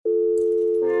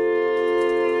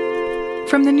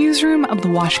From the newsroom of The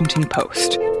Washington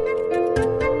Post.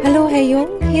 Hallo, Herr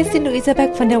Jung. Hier ist die Luisa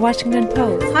Beck von der Washington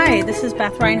Post. Hi, this is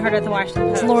Beth Reinhardt at The Washington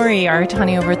Post. It's Lori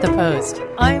Aratani over at The Post.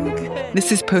 I'm good.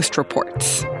 This is Post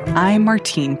Reports. I'm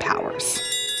Martine Powers.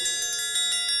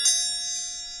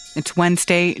 It's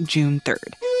Wednesday, June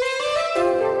 3rd.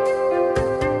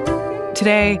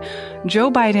 Today,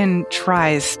 Joe Biden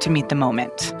tries to meet the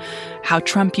moment. How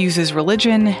Trump uses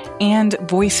religion and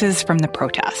voices from the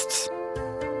protests.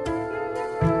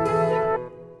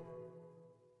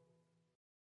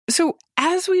 So,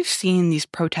 as we've seen these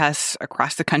protests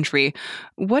across the country,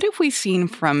 what have we seen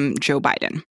from Joe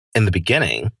Biden? In the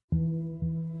beginning,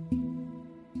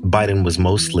 Biden was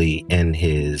mostly in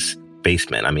his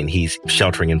basement. I mean, he's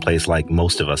sheltering in place like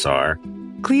most of us are.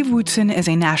 Cleve Wootson is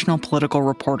a national political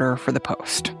reporter for The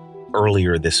Post.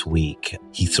 Earlier this week,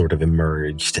 he sort of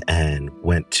emerged and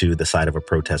went to the site of a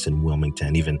protest in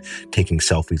Wilmington, even taking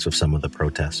selfies with some of the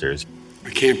protesters.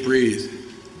 I can't breathe.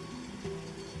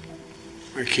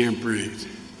 I can't breathe.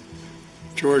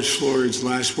 George Floyd's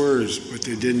last words, but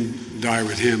they didn't die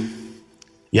with him.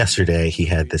 Yesterday, he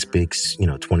had this big,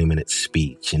 20-minute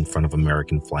speech in front of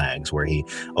American flags where he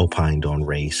opined on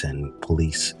race and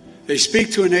police. They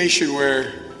speak to a nation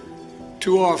where,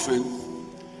 too often,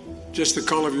 just the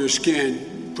color of your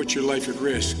skin puts your life at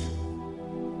risk.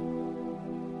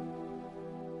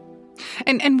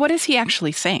 And what is he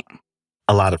actually saying?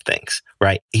 A lot of things,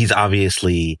 right? He's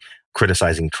obviously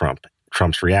criticizing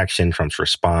Trump's reaction, Trump's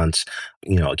response,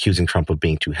 accusing Trump of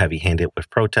being too heavy-handed with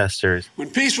protesters. When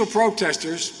peaceful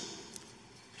protesters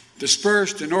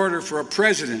dispersed in order for a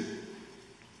president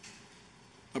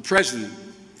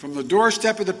from the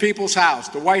doorstep of the people's house,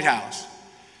 the White House,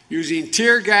 using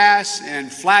tear gas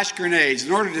and flash grenades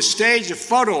in order to stage a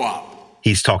photo op.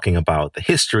 He's talking about the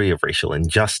history of racial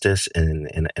injustice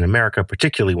in America,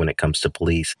 particularly when it comes to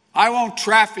police. I won't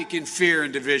traffic in fear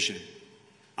and division.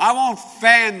 I won't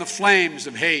fan the flames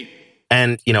of hate.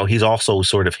 And, he's also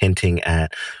sort of hinting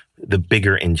at the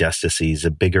bigger injustices,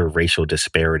 the bigger racial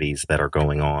disparities that are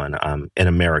going on in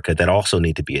America that also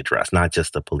need to be addressed, not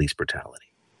just the police brutality.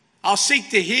 I'll seek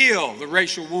to heal the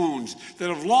racial wounds that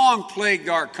have long plagued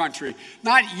our country,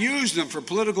 not use them for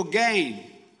political gain.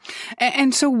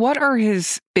 And so what are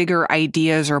his bigger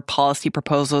ideas or policy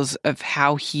proposals of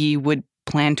how he would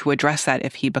plan to address that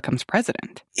if he becomes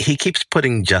president? He keeps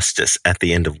putting justice at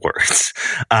the end of words,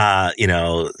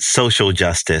 social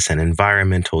justice and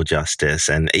environmental justice.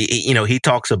 And, he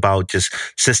talks about just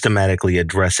systematically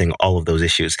addressing all of those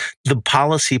issues. The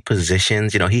policy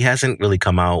positions, he hasn't really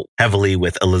come out heavily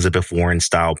with Elizabeth Warren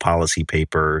style policy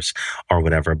papers or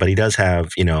whatever, but he does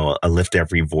have, a lift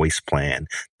every voice plan.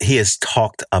 He has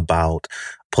talked about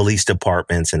police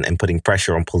departments and putting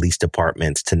pressure on police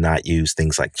departments to not use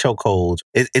things like chokeholds.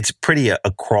 It's pretty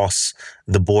across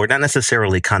the board, not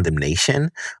necessarily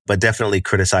condemnation, but definitely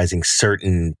criticizing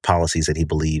certain policies that he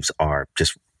believes are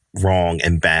just wrong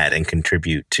and bad and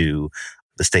contribute to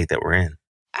the state that we're in.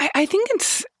 I think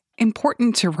it's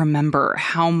important to remember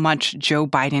how much Joe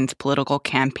Biden's political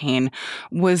campaign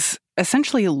was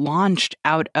essentially launched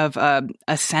out of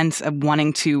a sense of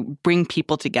wanting to bring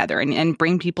people together and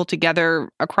bring people together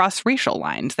across racial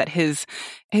lines, that his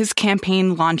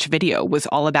campaign launch video was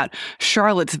all about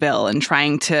Charlottesville and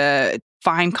trying to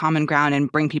find common ground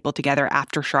and bring people together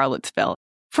after Charlottesville.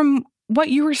 From what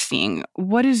you were seeing,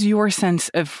 what is your sense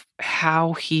of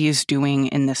how he is doing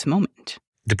in this moment?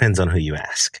 Depends on who you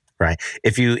ask. Right.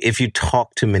 If you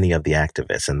talk to many of the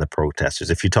activists and the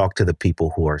protesters, if you talk to the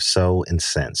people who are so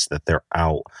incensed that they're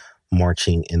out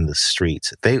marching in the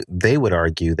streets, they would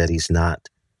argue that he's not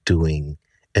doing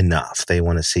enough. They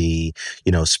want to see,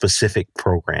 specific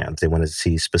programs. They want to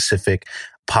see specific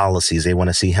policies. They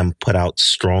want to see him put out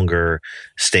stronger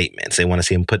statements. They want to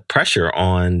see him put pressure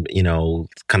on,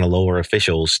 kind of lower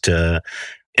officials to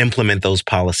implement those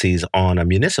policies on a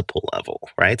municipal level,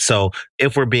 right? So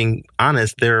if we're being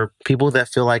honest, there are people that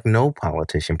feel like no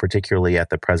politician, particularly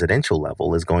at the presidential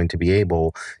level, is going to be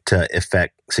able to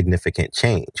effect significant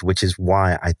change, which is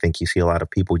why I think you see a lot of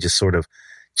people just sort of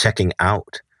checking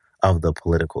out of the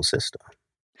political system.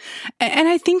 And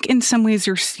I think in some ways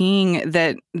you're seeing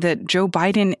that Joe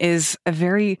Biden is a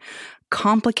very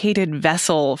complicated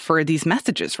vessel for these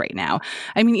messages right now.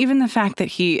 I mean, even the fact that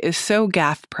he is so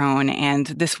gaffe prone, and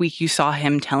this week you saw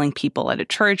him telling people at a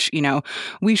church,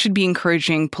 we should be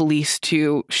encouraging police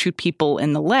to shoot people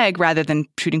in the leg rather than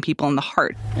shooting people in the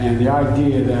heart. And the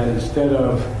idea that instead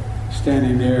of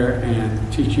standing there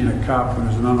and teaching a cop when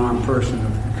there's an unarmed person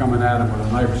coming at him with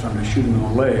a knife or something to shoot him in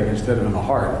the leg instead of in the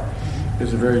heart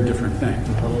is a very different thing.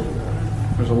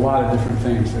 There's a lot of different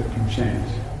things that can change.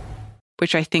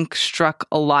 which I think struck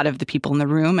a lot of the people in the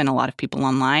room and a lot of people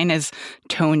online as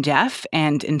tone deaf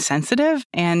and insensitive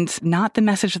and not the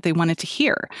message that they wanted to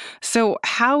hear. So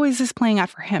how is this playing out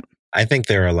for him? I think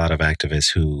there are a lot of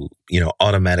activists who,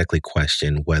 automatically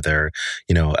question whether,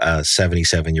 a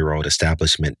 77-year-old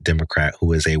establishment Democrat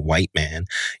who is a white man,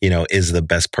 is the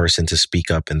best person to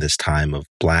speak up in this time of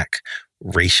Black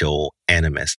racial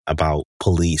animus about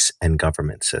police and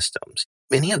government systems.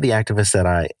 Many of the activists that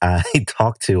I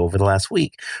talked to over the last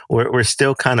week were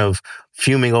still kind of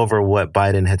fuming over what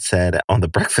Biden had said on the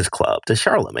Breakfast Club to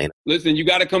Charlamagne. Listen, you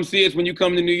got to come see us when you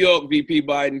come to New York, VP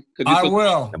Biden. I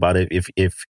will. About if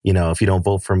you don't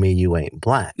vote for me, you ain't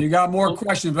Black. You got more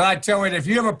questions, but I tell you, if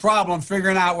you have a problem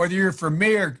figuring out whether you're for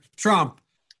me or Trump,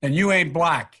 then you ain't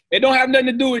Black. It don't have nothing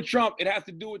to do with Trump. It has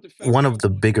to do with the fact. One of the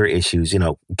bigger issues,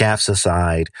 gaffes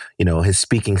aside, his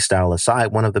speaking style aside,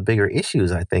 one of the bigger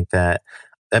issues I think that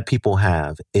people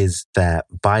have is that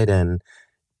Biden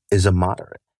is a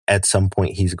moderate. At some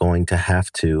point, he's going to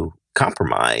have to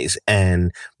compromise.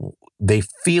 And they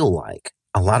feel like,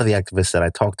 a lot of the activists that I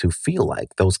talk to feel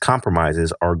like those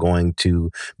compromises are going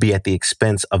to be at the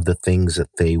expense of the things that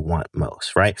they want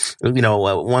most, right? One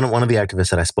of the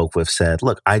activists that I spoke with said,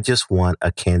 look, I just want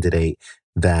a candidate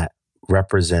that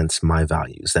represents my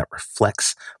values, that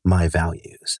reflects my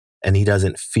values. And he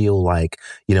doesn't feel like,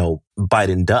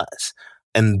 Biden does.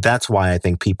 And that's why I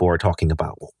think people are talking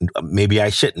about, maybe I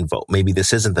shouldn't vote. Maybe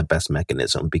this isn't the best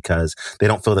mechanism, because they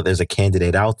don't feel that there's a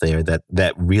candidate out there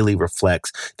that really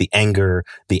reflects the anger,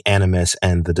 the animus,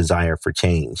 and the desire for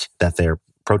change that they're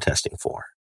protesting for.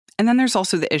 And then there's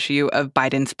also the issue of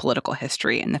Biden's political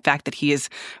history and the fact that he is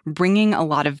bringing a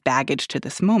lot of baggage to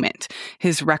this moment.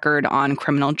 His record on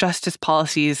criminal justice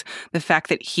policies, the fact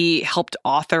that he helped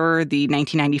author the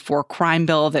 1994 crime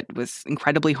bill that was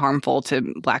incredibly harmful to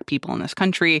Black people in this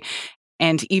country.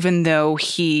 And even though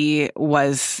he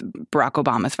was Barack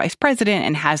Obama's vice president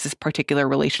and has this particular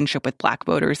relationship with Black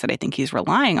voters that I think he's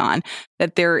relying on,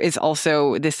 that there is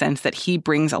also this sense that he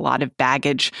brings a lot of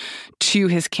baggage to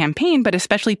his campaign, but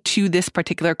especially to this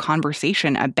particular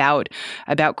conversation about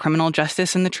criminal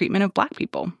justice and the treatment of Black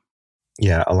people.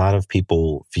 Yeah, a lot of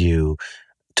people view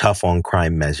tough on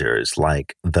crime measures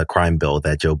like the crime bill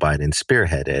that Joe Biden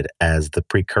spearheaded as the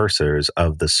precursors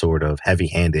of the sort of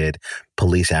heavy-handed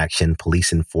police action,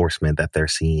 police enforcement that they're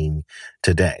seeing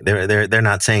today. They're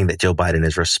not saying that Joe Biden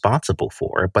is responsible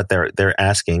for it, but they're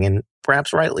asking, and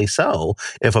perhaps rightly so,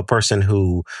 if a person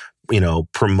who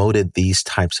promoted these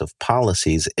types of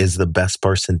policies is the best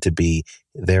person to be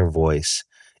their voice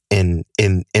in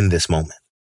this moment.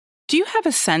 Do you have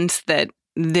a sense that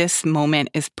this moment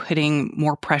is putting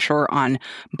more pressure on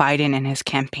Biden and his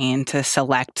campaign to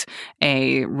select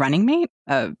a running mate,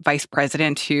 a vice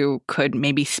president who could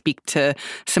maybe speak to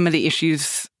some of the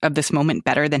issues of this moment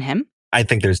better than him? I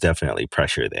think there's definitely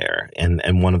pressure there.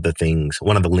 And one of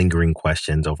the lingering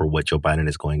questions over what Joe Biden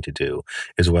is going to do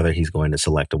is whether he's going to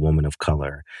select a woman of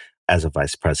color as a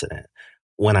vice president.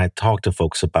 When I talk to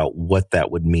folks about what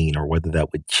that would mean or whether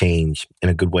that would change in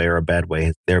a good way or a bad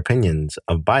way their opinions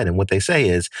of Biden, what they say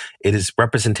is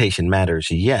representation matters,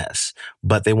 yes,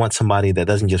 but they want somebody that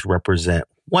doesn't just represent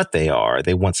what they are.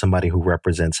 They want somebody who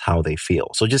represents how they feel.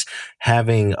 So just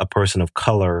having a person of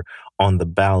color on the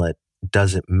ballot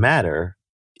doesn't matter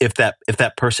if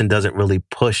that person doesn't really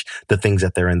push the things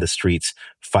that they're in the streets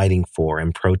fighting for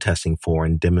and protesting for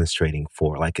and demonstrating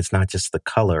for. Like, it's not just the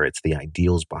color, it's the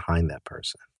ideals behind that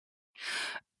person.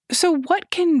 So what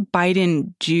can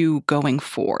Biden do going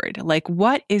forward? Like,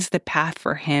 what is the path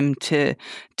for him to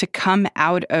come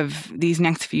out of these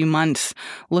next few months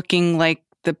looking like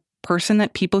the person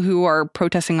that people who are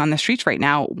protesting on the streets right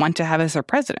now want to have as their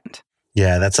president?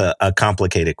 Yeah, that's a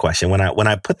complicated question. When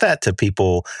I put that to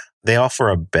people, they offer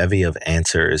a bevy of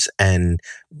answers. And,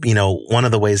 one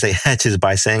of the ways they hedge is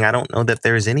by saying, I don't know that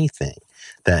there's anything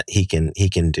that he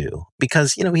can do,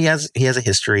 because, he has a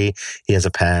history, he has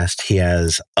a past, he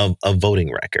has a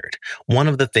voting record. One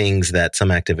of the things that some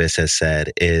activists has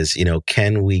said is,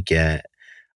 can we get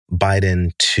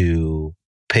Biden to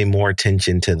pay more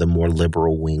attention to the more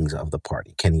liberal wings of the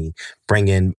party? Can he bring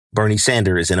in Bernie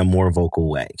Sanders in a more vocal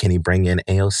way? Can he bring in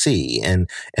AOC in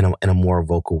a more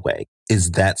vocal way?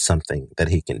 Is that something that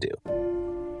he can do?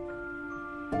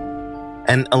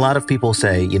 And a lot of people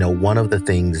say, one of the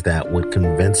things that would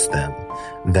convince them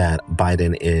that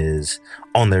Biden is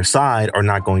on their side or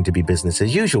not going to be business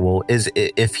as usual is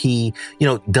if he,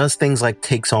 does things like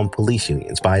takes on police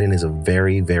unions. Biden is a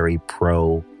very, very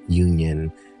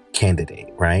pro-union candidate,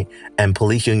 right? And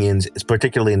police unions,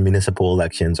 particularly in municipal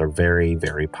elections, are very,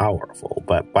 very powerful.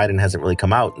 But Biden hasn't really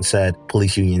come out and said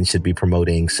police unions should be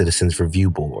promoting Citizens Review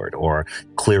Board or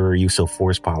clearer use of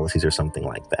force policies or something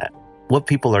like that. What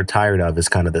people are tired of is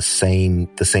kind of the same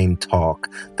talk,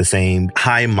 the same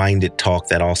high-minded talk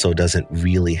that also doesn't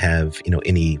really have,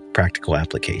 any practical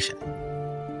application.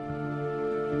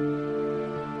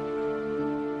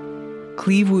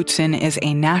 Cleve Wootson is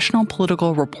a national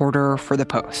political reporter for The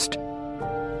Post.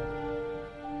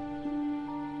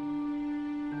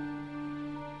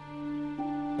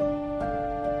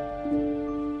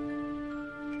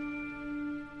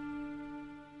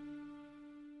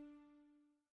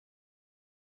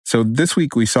 So this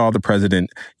week we saw the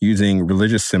president using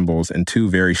religious symbols in two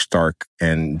very stark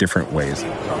and different ways.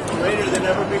 Greater than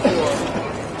ever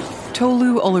before.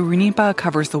 Tolu Olorunipa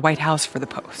covers the White House for The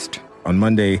Post. On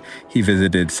Monday, he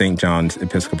visited St. John's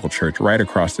Episcopal Church right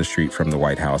across the street from the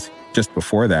White House. Just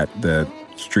before that, the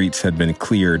streets had been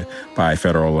cleared by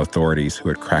federal authorities who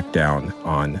had cracked down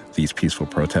on these peaceful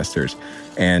protesters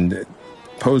and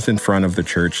posed in front of the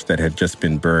church that had just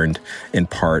been burned in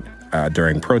part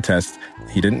during protests.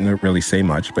 He didn't really say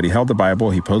much, but he held the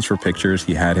Bible, he posed for pictures,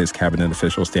 he had his cabinet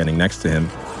official standing next to him.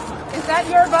 Is that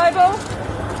your Bible?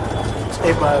 It's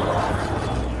a Bible.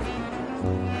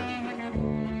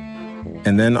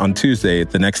 And then on Tuesday,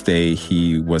 the next day,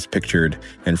 he was pictured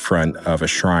in front of a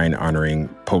shrine honoring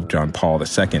Pope John Paul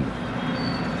II.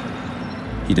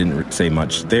 He didn't say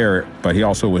much there, but he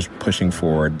also was pushing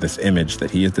forward this image that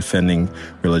he is defending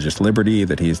religious liberty,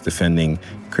 that he is defending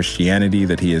Christianity,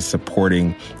 that he is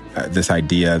supporting this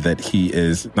idea that he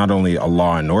is not only a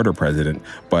law and order president,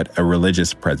 but a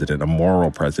religious president, a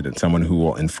moral president, someone who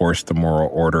will enforce the moral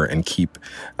order and keep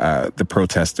the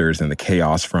protesters and the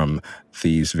chaos from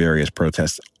these various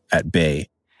protests at bay.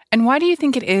 And why do you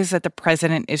think it is that the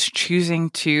president is choosing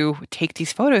to take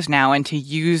these photos now and to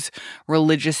use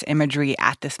religious imagery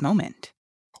at this moment?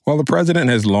 Well, the president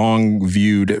has long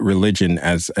viewed religion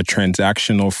as a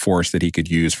transactional force that he could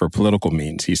use for political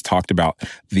means. He's talked about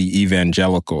the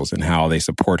evangelicals and how they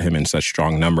support him in such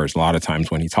strong numbers. A lot of times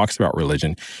when he talks about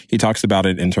religion, he talks about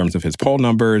it in terms of his poll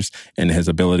numbers and his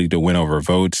ability to win over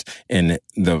votes and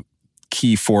the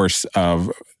key force of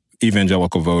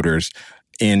evangelical voters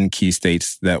in key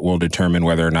states that will determine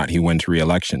whether or not he wins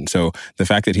re-election. So the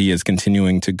fact that he is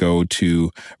continuing to go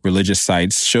to religious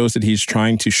sites shows that he's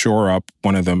trying to shore up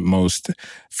one of the most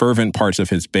fervent parts of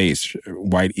his base.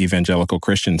 White evangelical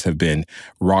Christians have been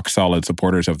rock-solid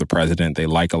supporters of the president. They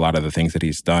like a lot of the things that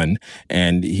he's done.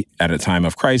 And at a time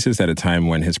of crisis, at a time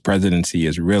when his presidency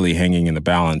is really hanging in the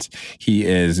balance, he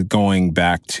is going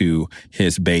back to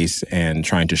his base and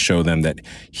trying to show them that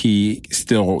he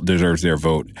still deserves their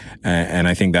vote. And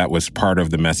I think that was part of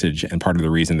the message and part of the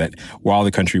reason that while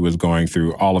the country was going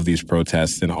through all of these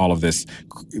protests and all of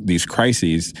these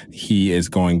crises, he is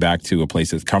going back to a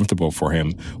place that's comfortable for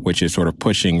him, which is sort of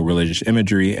pushing religious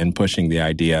imagery and pushing the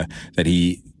idea that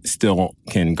he still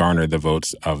can garner the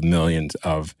votes of millions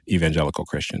of evangelical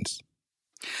Christians.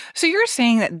 So you're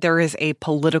saying that there is a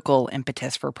political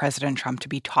impetus for President Trump to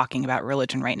be talking about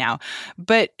religion right now,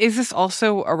 but is this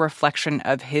also a reflection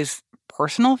of his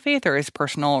personal faith or his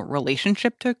personal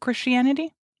relationship to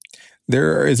Christianity?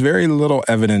 There is very little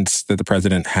evidence that the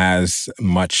president has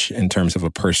much in terms of a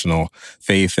personal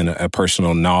faith and a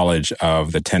personal knowledge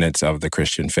of the tenets of the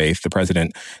Christian faith. The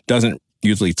president doesn't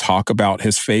usually talk about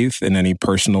his faith in any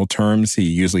personal terms. He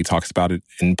usually talks about it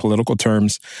in political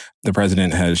terms. The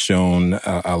president has shown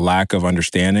a lack of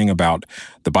understanding about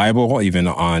the Bible. Even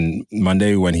on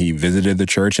Monday when he visited the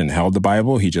church and held the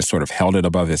Bible, he just sort of held it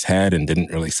above his head and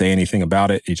didn't really say anything about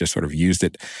it. He just sort of used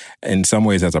it in some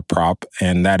ways as a prop.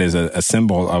 And that is a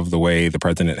symbol of the way the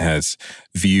president has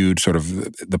viewed sort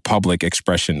of the public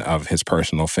expression of his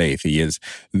personal faith. He is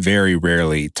very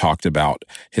rarely talked about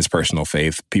his personal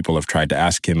faith. People have tried to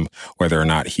ask him whether or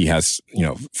not he has,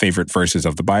 favorite verses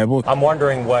of the Bible. I'm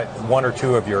wondering what one or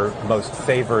two of your most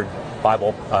favored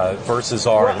Bible verses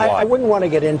are and why. I wouldn't want to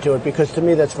get into it because to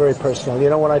me that's very personal.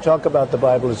 When I talk about the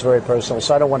Bible, it's very personal,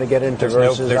 so I don't want to get into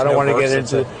verses. I don't want to get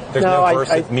into... There's no verse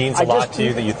that means a lot to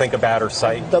you that you think about or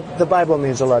cite? The Bible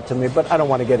means a lot to me, but I don't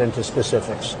want to get into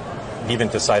specifics. Even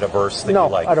to cite a verse that you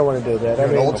like? No, I don't want to do that. You're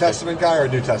an Old Testament guy or a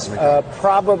New Testament guy?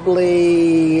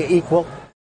 Probably equal.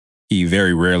 He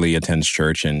very rarely attends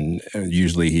church, and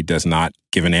usually he does not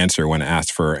give an answer when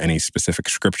asked for any specific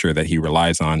scripture that he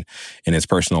relies on in his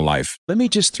personal life. Let me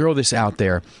just throw this out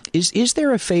there. Is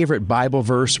there a favorite Bible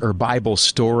verse or Bible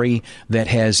story that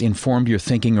has informed your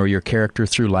thinking or your character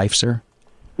through life, sir?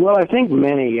 Well, I think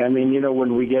many.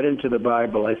 When we get into the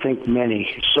Bible, I think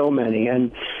many, so many.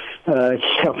 And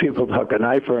People talk an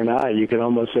eye for an eye. You can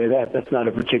almost say that. That's not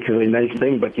a particularly nice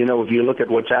thing. But, if you look at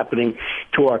what's happening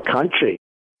to our country.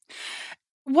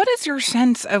 What is your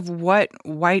sense of what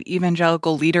white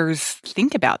evangelical leaders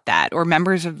think about that, or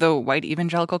members of the white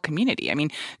evangelical community? I mean,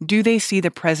 do they see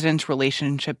the president's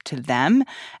relationship to them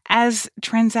as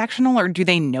transactional, or do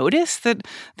they notice that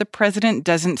the president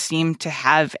doesn't seem to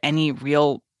have any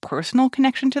real personal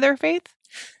connection to their faith?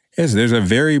 Yes, there's a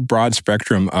very broad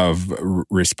spectrum of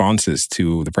responses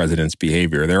to the president's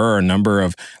behavior. There are a number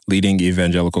of leading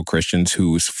evangelical Christians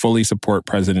who fully support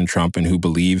President Trump and who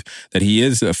believe that he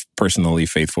is a personally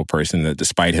faithful person, that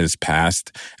despite his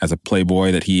past as a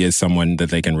playboy, that he is someone that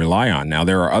they can rely on. Now,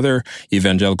 there are other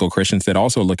evangelical Christians that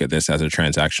also look at this as a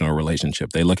transactional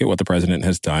relationship. They look at what the president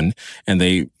has done and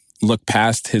they look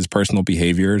past his personal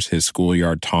behaviors, his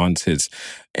schoolyard taunts,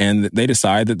 and they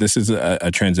decide that this is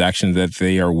a transaction that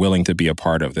they are willing to be a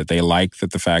part of, that they like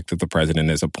the fact that the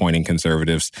president is appointing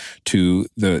conservatives to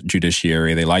the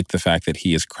judiciary. They like the fact that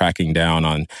he is cracking down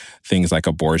on things like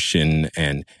abortion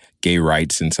and gay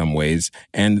rights in some ways.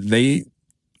 And they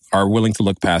are willing to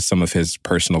look past some of his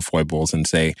personal foibles and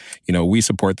say, we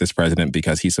support this president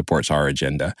because he supports our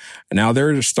agenda. Now,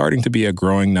 there's starting to be a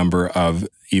growing number of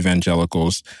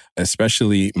evangelicals,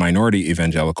 especially minority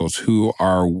evangelicals, who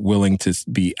are willing to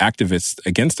be activists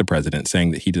against the president,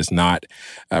 saying that he does not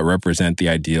represent the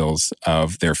ideals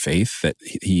of their faith, that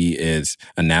he is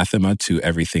anathema to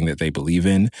everything that they believe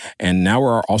in. And now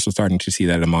we're also starting to see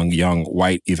that among young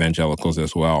white evangelicals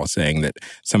as well, saying that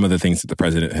some of the things that the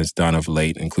president has done of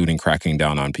late, including cracking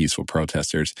down on peaceful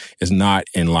protesters, is not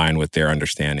in line with their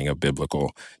understanding of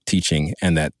biblical teaching,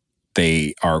 and that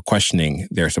they are questioning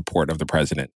their support of the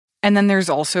president. And then there's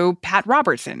also Pat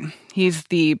Robertson. He's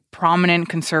the prominent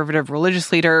conservative religious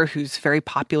leader who's very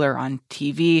popular on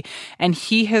TV, and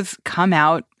he has come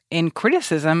out in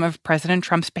criticism of President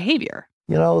Trump's behavior.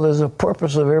 There's a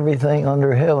purpose of everything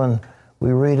under heaven,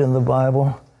 we read in the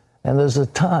Bible, and there's a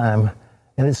time,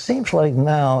 and it seems like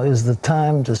now is the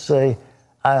time to say,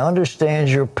 I understand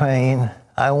your pain,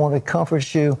 I want to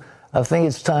comfort you, I think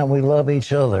it's time we love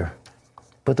each other.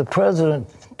 But the president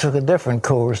took a different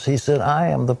course. He said, I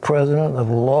am the president of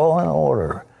law and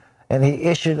order. And he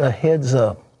issued a heads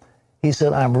up. He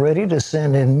said, I'm ready to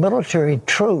send in military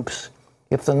troops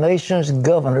if the nation's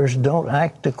governors don't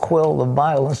act to quell the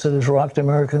violence that has rocked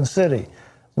American City.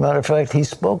 As a matter of fact, he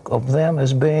spoke of them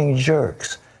as being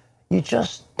jerks. You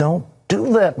just don't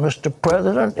do that, Mr.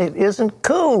 President. It isn't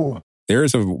cool. There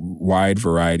is a wide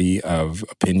variety of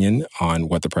opinion on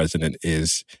what the president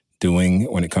is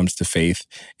doing when it comes to faith.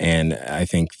 And I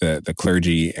think the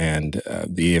clergy and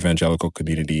the evangelical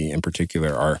community in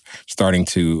particular are starting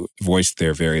to voice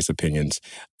their various opinions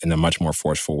in a much more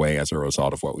forceful way as a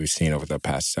result of what we've seen over the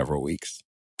past several weeks.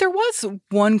 There was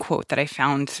one quote that I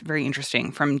found very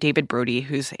interesting from David Brody,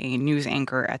 who's a news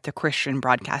anchor at the Christian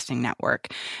Broadcasting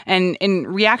Network. And in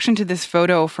reaction to this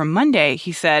photo from Monday,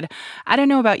 he said, I don't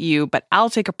know about you, but I'll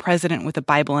take a president with a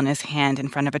Bible in his hand in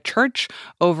front of a church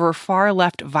over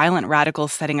far-left violent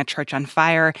radicals setting a church on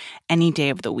fire any day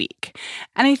of the week.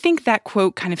 And I think that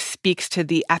quote kind of speaks to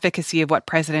the efficacy of what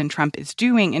President Trump is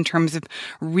doing in terms of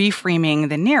reframing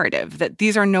the narrative, that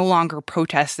these are no longer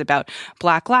protests about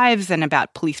Black lives and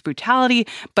about police brutality,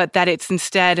 but that it's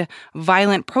instead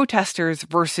violent protesters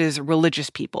versus religious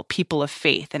people of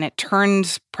faith. And it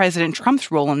turns President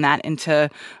Trump's role in that into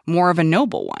more of a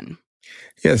noble one.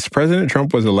 Yes, President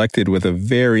Trump was elected with a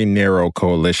very narrow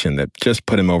coalition that just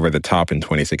put him over the top in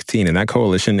 2016. And that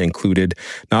coalition included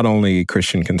not only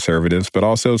Christian conservatives, but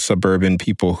also suburban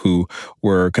people who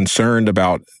were concerned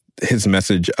about his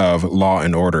message of law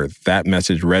and order. That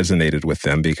message resonated with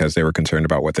them because they were concerned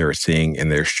about what they were seeing in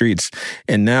their streets.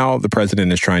 And now the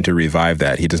president is trying to revive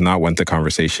that. He does not want the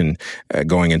conversation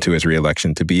going into his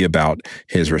reelection to be about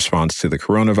his response to the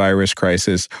coronavirus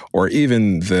crisis or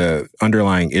even the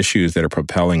underlying issues that are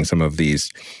propelling some of these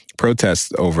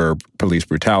protests over police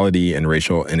brutality and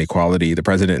racial inequality. The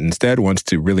president instead wants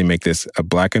to really make this a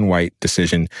black and white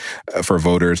decision for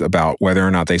voters about whether or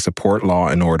not they support law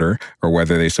and order or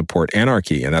whether they support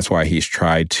anarchy. And that's why he's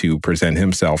tried to present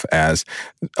himself as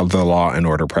the law and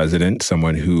order president,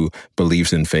 someone who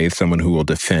believes in faith, someone who will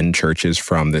defend churches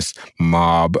from this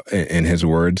mob, in his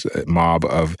words, mob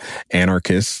of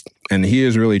anarchists. And he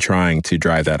is really trying to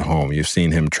drive that home. You've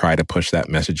seen him try to push that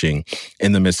messaging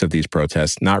in the midst of these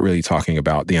protests, not really talking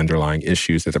about the underlying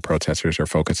issues that the protesters are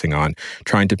focusing on,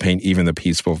 trying to paint even the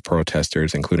peaceful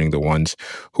protesters, including the ones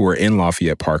who were in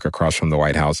Lafayette Park across from the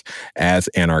White House, as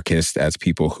anarchists, as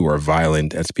people who are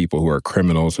violent, as people who are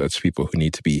criminals, as people who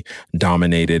need to be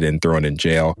dominated and thrown in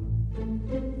jail.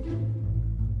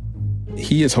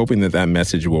 he is hoping that that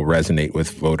message will resonate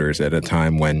with voters at a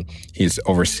time when he's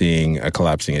overseeing a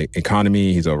collapsing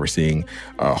economy, he's overseeing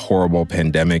a horrible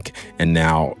pandemic, and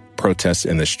now protests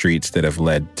in the streets that have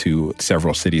led to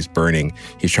several cities burning.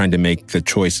 He's trying to make the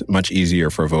choice much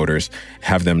easier for voters,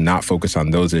 have them not focus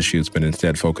on those issues, but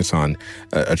instead focus on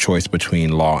a choice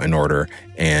between law and order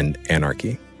and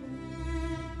anarchy.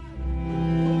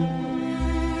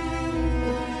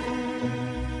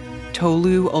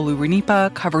 Tolu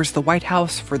Olurinipa covers the White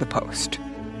House for The Post.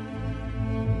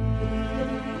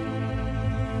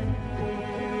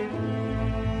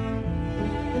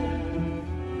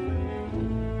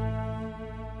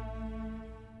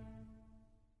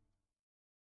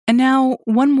 And now,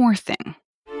 one more thing.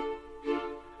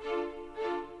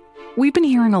 We've been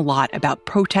hearing a lot about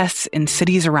protests in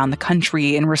cities around the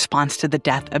country in response to the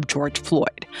death of George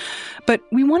Floyd. But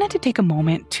we wanted to take a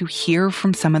moment to hear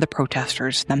from some of the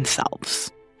protesters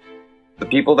themselves. The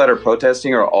people that are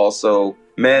protesting are also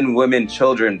men, women,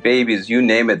 children, babies, you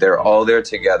name it. They're all there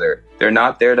together. They're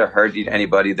not there to hurt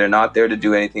anybody. They're not there to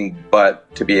do anything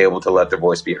but to be able to let their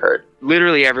voice be heard.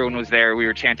 Literally everyone was there. We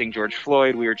were chanting George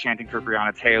Floyd. We were chanting for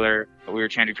Breonna Taylor. We were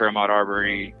chanting for Ahmaud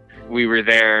Arbery. We were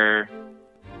there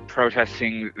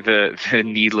protesting the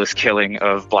needless killing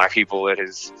of Black people that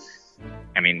has,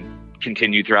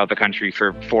 continued throughout the country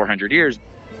for 400 years.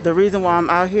 The reason why I'm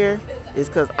out here is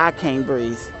because I can't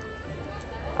breathe.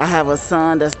 I have a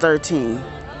son that's 13.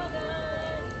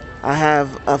 I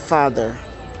have a father.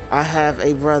 I have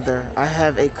a brother. I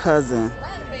have a cousin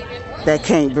that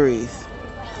can't breathe.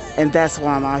 And that's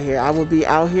why I'm out here. I will be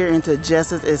out here until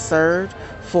justice is served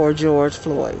for George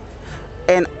Floyd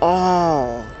and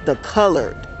all the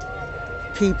colored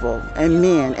people and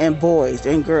men and boys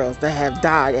and girls that have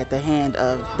died at the hand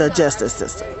of the justice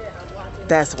system.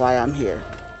 That's why I'm here.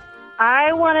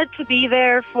 I wanted to be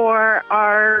there for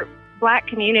our Black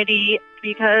community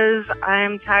because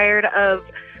I'm tired of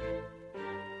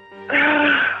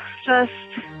just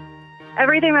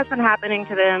everything that's been happening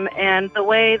to them and the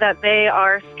way that they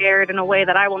are scared in a way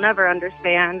that I will never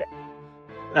understand.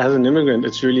 As an immigrant,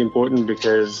 it's really important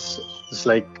because it's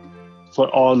like for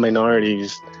all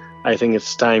minorities, I think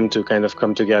it's time to kind of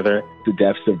come together. The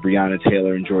deaths of Breonna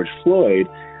Taylor and George Floyd,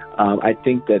 I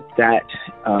think that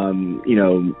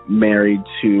married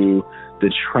to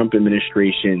the Trump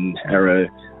administration era,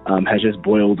 has just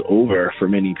boiled over for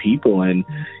many people. And,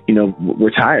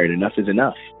 we're tired. Enough is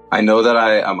enough. I know that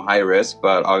I am high risk,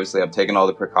 but obviously I've taken all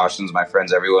the precautions. My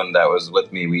friends, everyone that was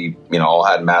with me, we, all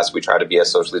had masks. We tried to be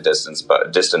as socially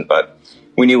distant, but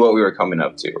we knew what we were coming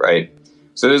up to, right?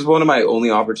 So this is one of my only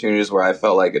opportunities where I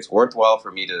felt like it's worthwhile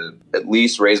for me to at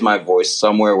least raise my voice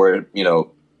somewhere where,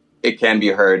 it can be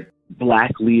heard.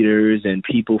 Black leaders and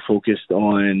people focused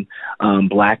on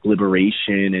Black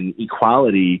liberation and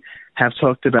equality have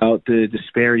talked about the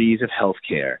disparities of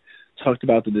healthcare, talked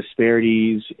about the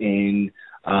disparities in,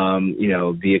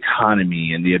 the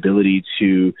economy and the ability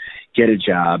to get a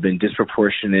job and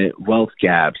disproportionate wealth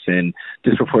gaps and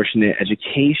disproportionate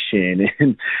education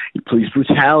and police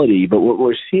brutality. But what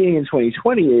we're seeing in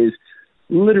 2020 is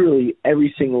literally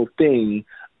every single thing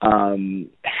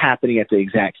happening at the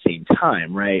exact same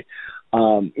time, right?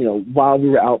 While we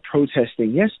were out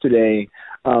protesting yesterday,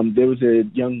 there was a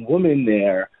young woman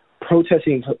there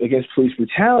protesting against police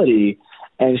brutality,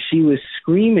 and she was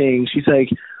screaming, she's like,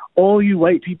 "All you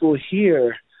white people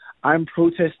here, I'm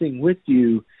protesting with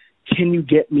you. Can you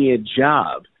get me a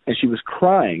job?" And she was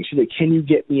crying. She's like, "Can you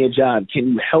get me a job?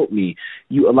 Can you help me?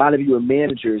 A lot of you are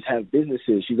managers, have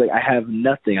businesses." She's like, "I have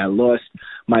nothing. I lost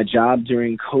my job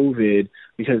during COVID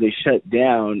because they shut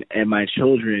down and my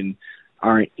children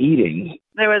aren't eating."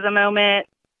 There was a moment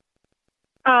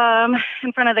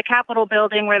in front of the Capitol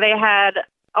building where they had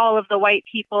all of the white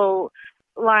people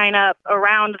line up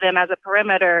around them as a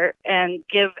perimeter and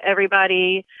give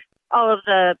everybody, all of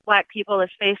the Black people, a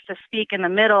space to speak in the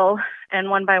middle. And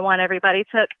one by one, everybody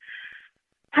took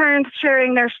turns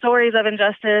sharing their stories of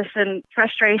injustice and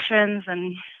frustrations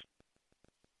and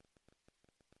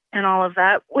all of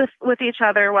that with each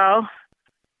other. Well,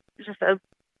 it's just a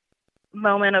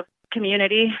moment of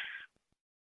community.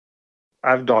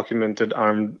 I've documented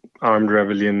armed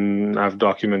rebellion. I've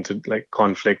documented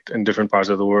conflict in different parts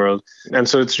of the world. And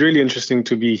so it's really interesting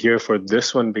to be here for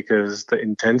this one because the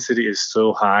intensity is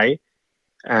so high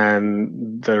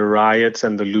and the riots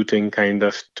and the looting kind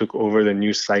of took over the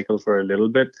news cycle for a little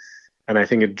bit. And I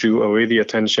think it drew away the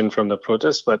attention from the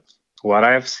protests. But what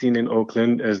I have seen in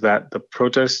Oakland is that the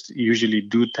protests usually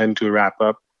do tend to wrap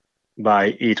up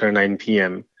by 8 or 9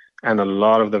 p.m. And a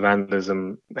lot of the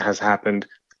vandalism has happened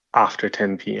after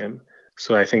 10 p.m.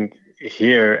 So I think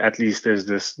here, at least, there's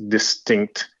this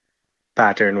distinct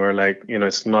pattern where, like,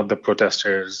 it's not the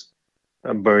protesters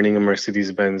burning a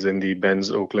Mercedes-Benz in the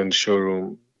Benz Oakland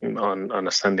showroom on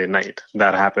a Sunday night.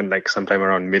 That happened like sometime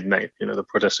around midnight. The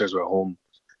protesters were home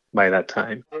by that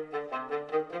time.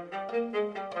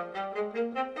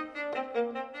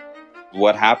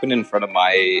 What happened in front of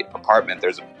my apartment,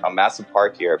 there's a massive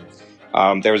park here.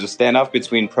 There was a standoff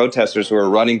between protesters who were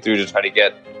running through to try to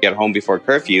get home before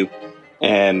curfew,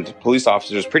 and police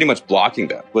officers pretty much blocking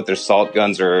them with their salt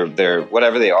guns or their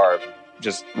whatever they are,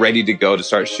 just ready to go to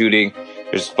start shooting.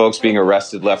 There's folks being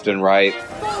arrested left and right.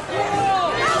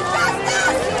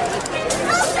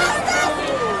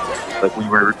 Like, we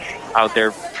were out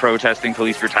there protesting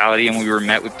police brutality, and we were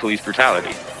met with police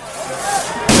brutality.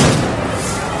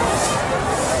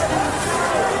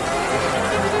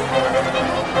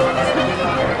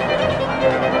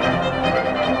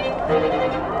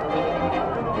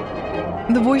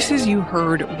 The voices you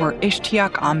heard were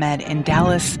Ishtiaq Ahmed in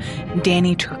Dallas,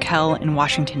 Danny Turkel in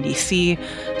Washington, D.C.,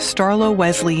 Starlo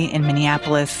Wesley in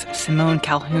Minneapolis, Simone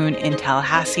Calhoun in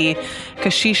Tallahassee,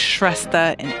 Kashish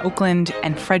Shrestha in Oakland,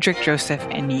 and Frederick Joseph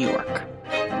in New York.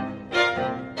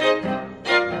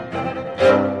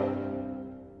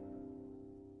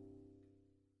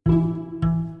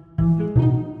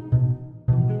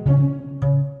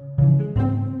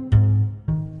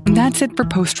 That's it for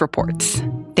Post Reports.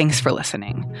 Thanks for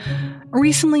listening.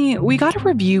 Recently, we got a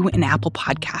review in Apple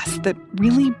Podcasts that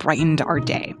really brightened our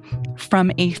day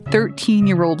from a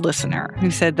 13-year-old listener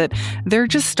who said that they're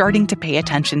just starting to pay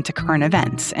attention to current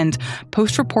events, and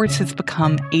Post Reports has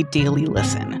become a daily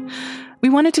listen. We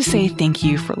wanted to say thank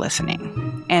you for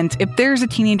listening. And if there's a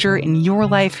teenager in your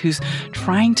life who's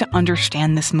trying to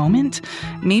understand this moment,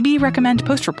 maybe recommend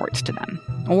Post Reports to them,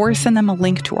 or send them a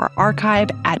link to our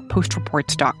archive at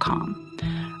postreports.com.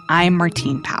 I'm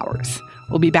Martine Powers.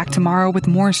 We'll be back tomorrow with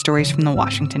more stories from the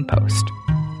Washington Post.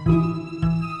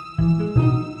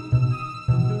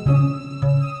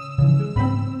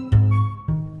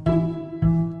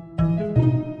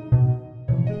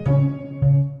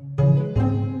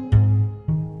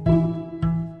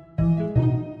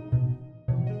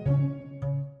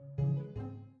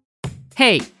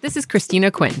 Hey, this is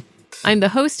Christina Quinn. I'm the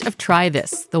host of Try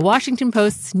This, the Washington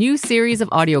Post's new series of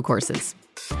audio courses.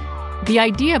 The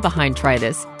idea behind Try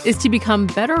This is to become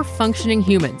better functioning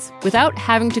humans without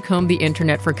having to comb the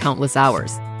internet for countless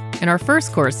hours. In our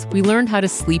first course, we learned how to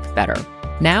sleep better.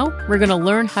 Now, we're going to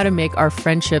learn how to make our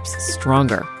friendships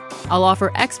stronger. I'll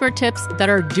offer expert tips that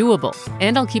are doable,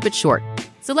 and I'll keep it short.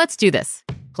 So let's do this.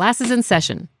 Class is in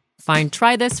session. Find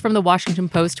Try This from the Washington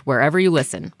Post wherever you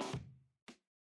listen.